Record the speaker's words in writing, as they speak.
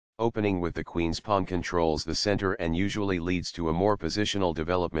Opening with the queen's pawn controls the center and usually leads to a more positional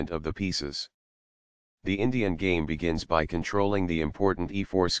development of the pieces. The Indian game begins by controlling the important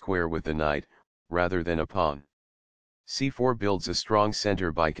e4 square with the knight, rather than a pawn. c4 builds a strong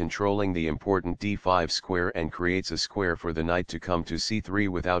center by controlling the important d5 square and creates a square for the knight to come to c3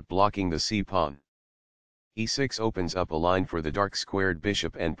 without blocking the c-pawn. e6 opens up a line for the dark squared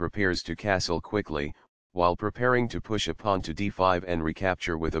bishop and prepares to castle quickly, while preparing to push a pawn to d5 and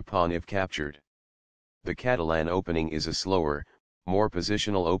recapture with a pawn if captured. The Catalan opening is a slower, more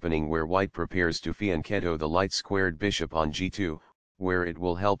positional opening where white prepares to fianchetto the light squared bishop on g2, where it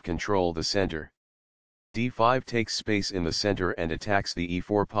will help control the center. d5 takes space in the center and attacks the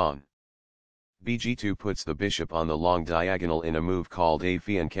e4 pawn. bg2 puts the bishop on the long diagonal in a move called a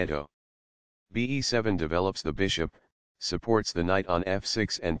fianchetto. be7 develops the bishop, supports the knight on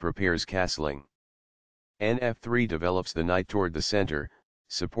f6 and prepares castling. nf3 develops the knight toward the center,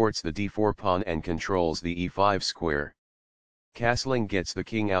 supports the d4 pawn and controls the e5 square. Castling gets the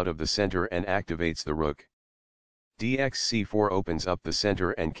king out of the center and activates the rook. dxc4 opens up the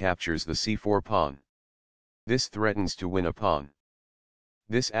center and captures the c4 pawn. This threatens to win a pawn.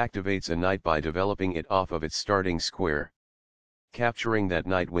 This activates a knight by developing it off of its starting square. Capturing that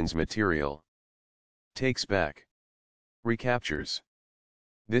knight wins material. Takes back. Recaptures.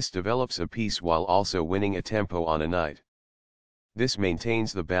 This develops a piece while also winning a tempo on a knight. This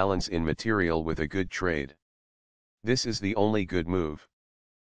maintains the balance in material with a good trade. This is the only good move.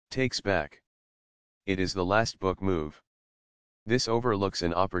 Takes back. It is the last book move. This overlooks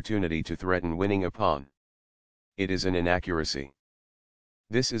an opportunity to threaten winning a pawn. It is an inaccuracy.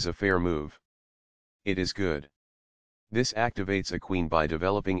 This is a fair move. It is good. This activates a queen by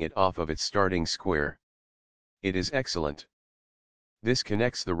developing it off of its starting square. It is excellent. This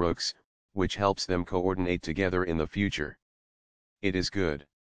connects the rooks, which helps them coordinate together in the future. It is good.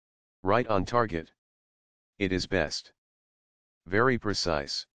 Right on target. It is best. Very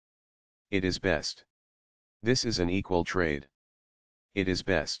precise. It is best. This is an equal trade. It is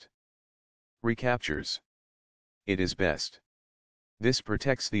best. Recaptures. It is best. This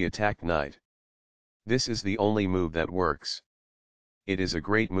protects the attacked knight. This is the only move that works. It is a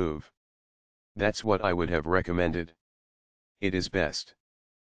great move. That's what I would have recommended. It is best.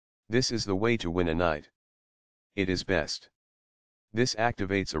 This is the way to win a knight. It is best. This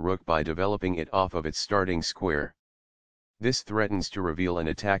activates a rook by developing it off of its starting square. This threatens to reveal an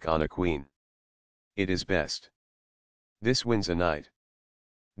attack on a queen. It is best. This wins a knight.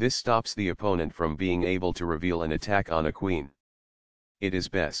 This stops the opponent from being able to reveal an attack on a queen. It is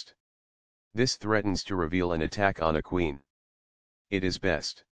best. This threatens to reveal an attack on a queen. It is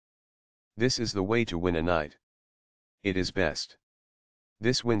best. This is the way to win a knight. It is best.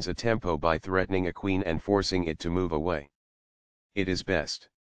 This wins a tempo by threatening a queen and forcing it to move away. It is best.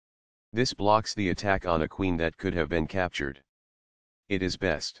 This blocks the attack on a queen that could have been captured. It is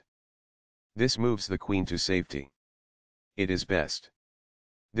best. This moves the queen to safety. It is best.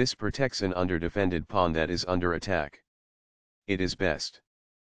 This protects an underdefended pawn that is under attack. It is best.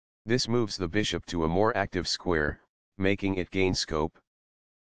 This moves the bishop to a more active square, making it gain scope.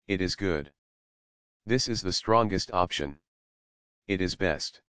 It is good. This is the strongest option. It is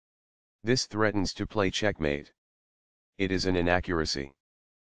best. This threatens to play checkmate. It is an inaccuracy.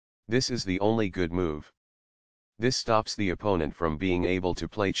 This is the only good move. This stops the opponent from being able to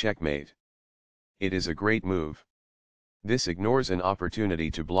play checkmate. It is a great move. This ignores an opportunity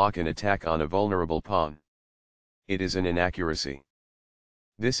to block an attack on a vulnerable pawn. It is an inaccuracy.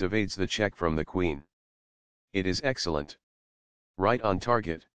 This evades the check from the queen. It is excellent. Right on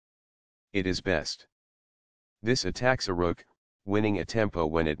target. It is best. This attacks a rook, winning a tempo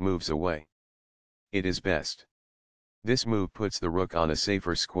when it moves away. It is best. This move puts the rook on a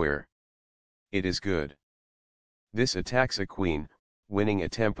safer square. It is good. This attacks a queen, winning a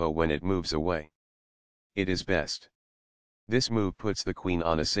tempo when it moves away. It is best. This move puts the queen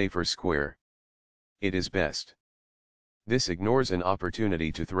on a safer square. It is best. This ignores an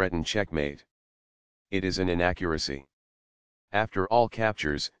opportunity to threaten checkmate. It is an inaccuracy. After all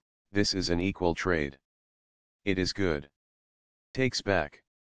captures, this is an equal trade. It is good. Takes back.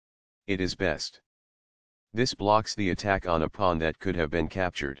 It is best. This blocks the attack on a pawn that could have been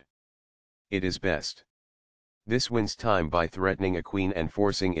captured. It is best. This wins time by threatening a queen and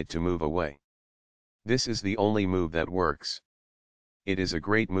forcing it to move away. This is the only move that works. It is a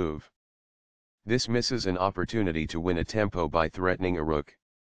great move. This misses an opportunity to win a tempo by threatening a rook.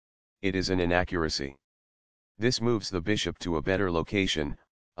 It is an inaccuracy. This moves the bishop to a better location,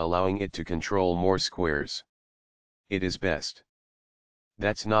 allowing it to control more squares. It is best.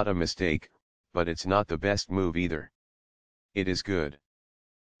 That's not a mistake, but it's not the best move either. It is good.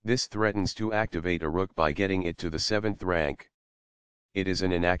 This threatens to activate a rook by getting it to the 7th rank. It is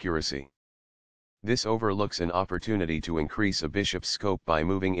an inaccuracy. This overlooks an opportunity to increase a bishop's scope by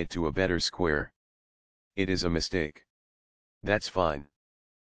moving it to a better square. It is a mistake. That's fine.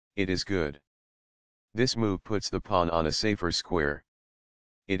 It is good. This move puts the pawn on a safer square.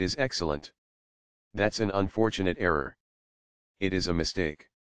 It is excellent. That's an unfortunate error. It is a mistake.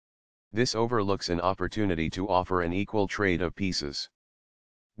 This overlooks an opportunity to offer an equal trade of pieces.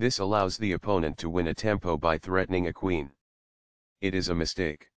 This allows the opponent to win a tempo by threatening a queen. It is a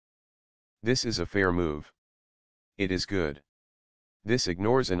mistake. This is a fair move. It is good. This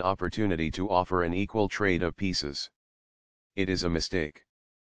ignores an opportunity to offer an equal trade of pieces. It is a mistake.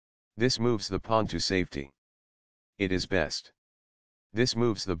 This moves the pawn to safety. It is best. This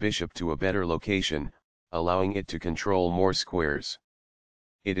moves the bishop to a better location, allowing it to control more squares.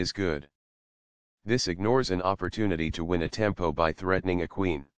 It is good. This ignores an opportunity to win a tempo by threatening a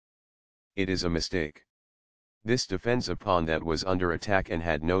queen. It is a mistake. This defends a pawn that was under attack and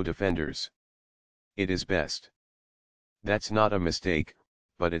had no defenders. It is best. That's not a mistake,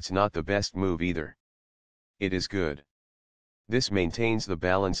 but it's not the best move either. It is good. This maintains the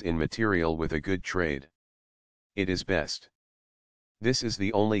balance in material with a good trade. It is best. This is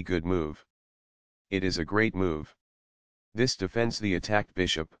the only good move. It is a great move. This defends the attacked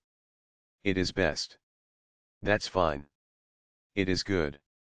bishop. It is best. That's fine. It is good.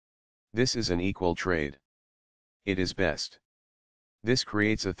 This is an equal trade. It is best. This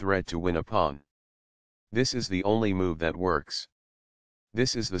creates a threat to win a pawn. This is the only move that works.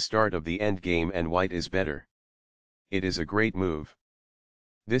 This is the start of the endgame and white is better. It is a great move.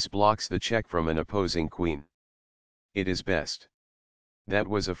 This blocks the check from an opposing queen. It is best. That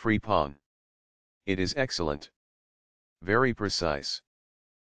was a free pawn. It is excellent. Very precise.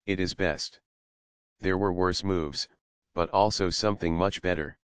 It is best. There were worse moves, but also something much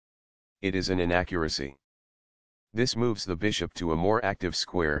better. It is an inaccuracy. This moves the bishop to a more active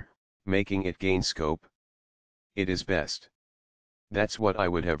square, making it gain scope. It is best. That's what I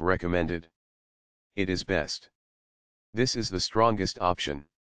would have recommended. It is best. This is the strongest option.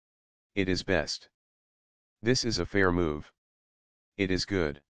 It is best. This is a fair move. It is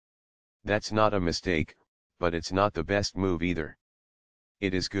good. That's not a mistake, but it's not the best move either.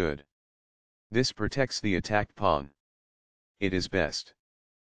 It is good. This protects the attacked pawn. It is best.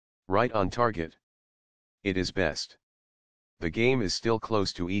 Right on target. It is best. The game is still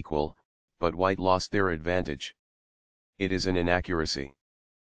close to equal, but white lost their advantage. It is an inaccuracy.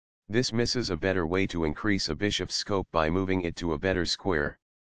 This misses a better way to increase a bishop's scope by moving it to a better square.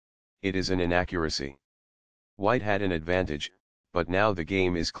 It is an inaccuracy. White had an advantage, but now the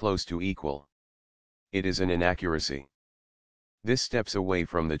game is close to equal. It is an inaccuracy. This steps away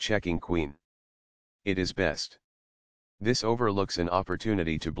from the checking queen. It is best. This overlooks an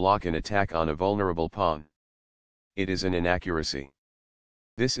opportunity to block an attack on a vulnerable pawn. It is an inaccuracy.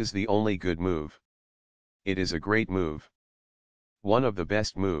 This is the only good move. It is a great move. One of the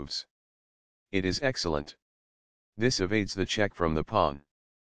best moves. It is excellent. This evades the check from the pawn.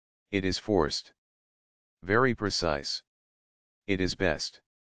 It is forced. Very precise. It is best.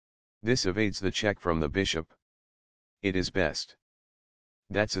 This evades the check from the bishop. It is best.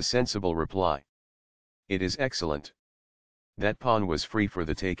 That's a sensible reply. It is excellent. That pawn was free for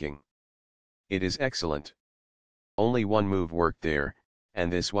the taking. It is excellent. Only one move worked there,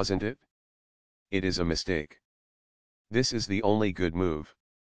 and this wasn't it? It is a mistake. This is the only good move.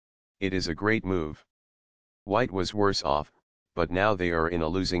 It is a great move. White was worse off, but now they are in a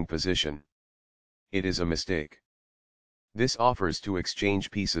losing position. It is a mistake. This offers to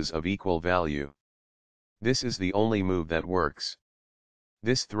exchange pieces of equal value. This is the only move that works.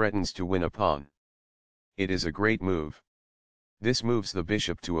 This threatens to win a pawn. It is a great move. This moves the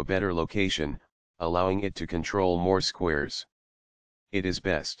bishop to a better location, allowing it to control more squares. It is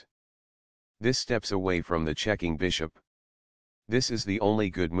best. This steps away from the checking bishop. This is the only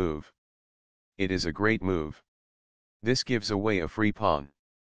good move. It is a great move. This gives away a free pawn.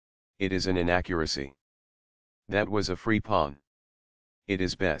 It is an inaccuracy. That was a free pawn. It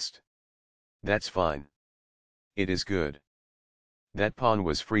is best. That's fine. It is good. That pawn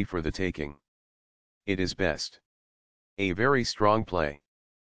was free for the taking. It is best. A very strong play.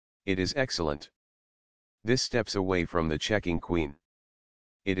 It is excellent. This steps away from the checking queen.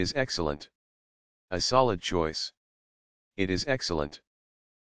 It is excellent. A solid choice. It is excellent.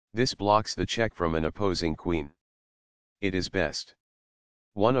 This blocks the check from an opposing queen. It is best.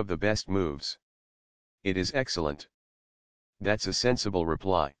 One of the best moves. It is excellent. That's a sensible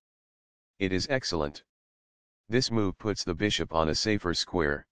reply. It is excellent. This move puts the bishop on a safer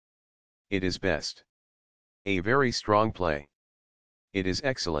square. It is best. A very strong play. It is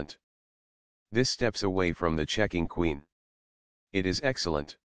excellent. This steps away from the checking queen. It is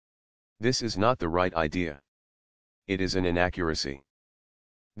excellent. This is not the right idea. It is an inaccuracy.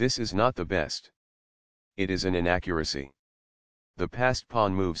 This is not the best. It is an inaccuracy. The passed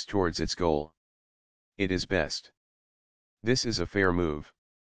pawn moves towards its goal. It is best. This is a fair move.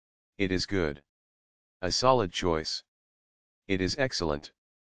 It is good. A solid choice. It is excellent.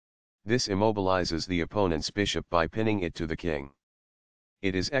 This immobilizes the opponent's bishop by pinning it to the king.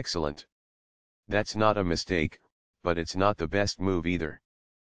 It is excellent. That's not a mistake, but it's not the best move either.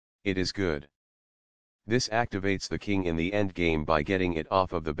 It is good. This activates the king in the endgame by getting it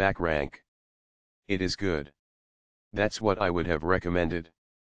off of the back rank. It is good. That's what I would have recommended.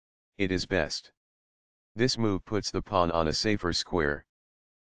 It is best. This move puts the pawn on a safer square.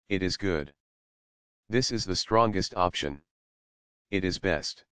 It is good. This is the strongest option. It is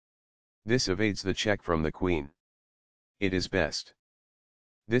best. This evades the check from the queen. It is best.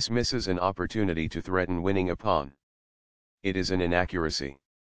 This misses an opportunity to threaten winning a pawn. It is an inaccuracy.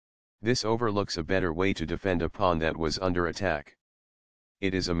 This overlooks a better way to defend a pawn that was under attack.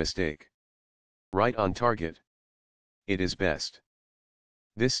 It is a mistake. Right on target. It is best.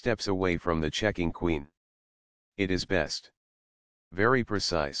 This steps away from the checking queen. It is best. Very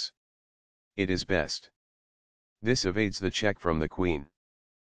precise. It is best. This evades the check from the queen.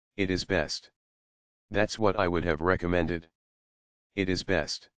 It is best. That's what I would have recommended. It is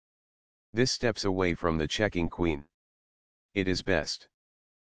best. This steps away from the checking queen. It is best.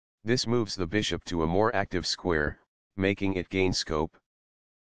 This moves the bishop to a more active square, making it gain scope.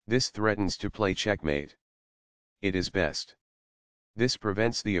 This threatens to play checkmate. It is best. This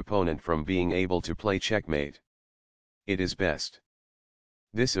prevents the opponent from being able to play checkmate. It is best.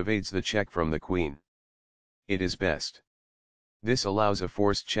 This evades the check from the queen. It is best. This allows a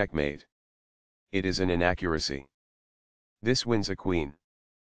forced checkmate. It is an inaccuracy. This wins a queen.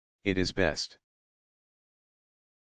 It is best.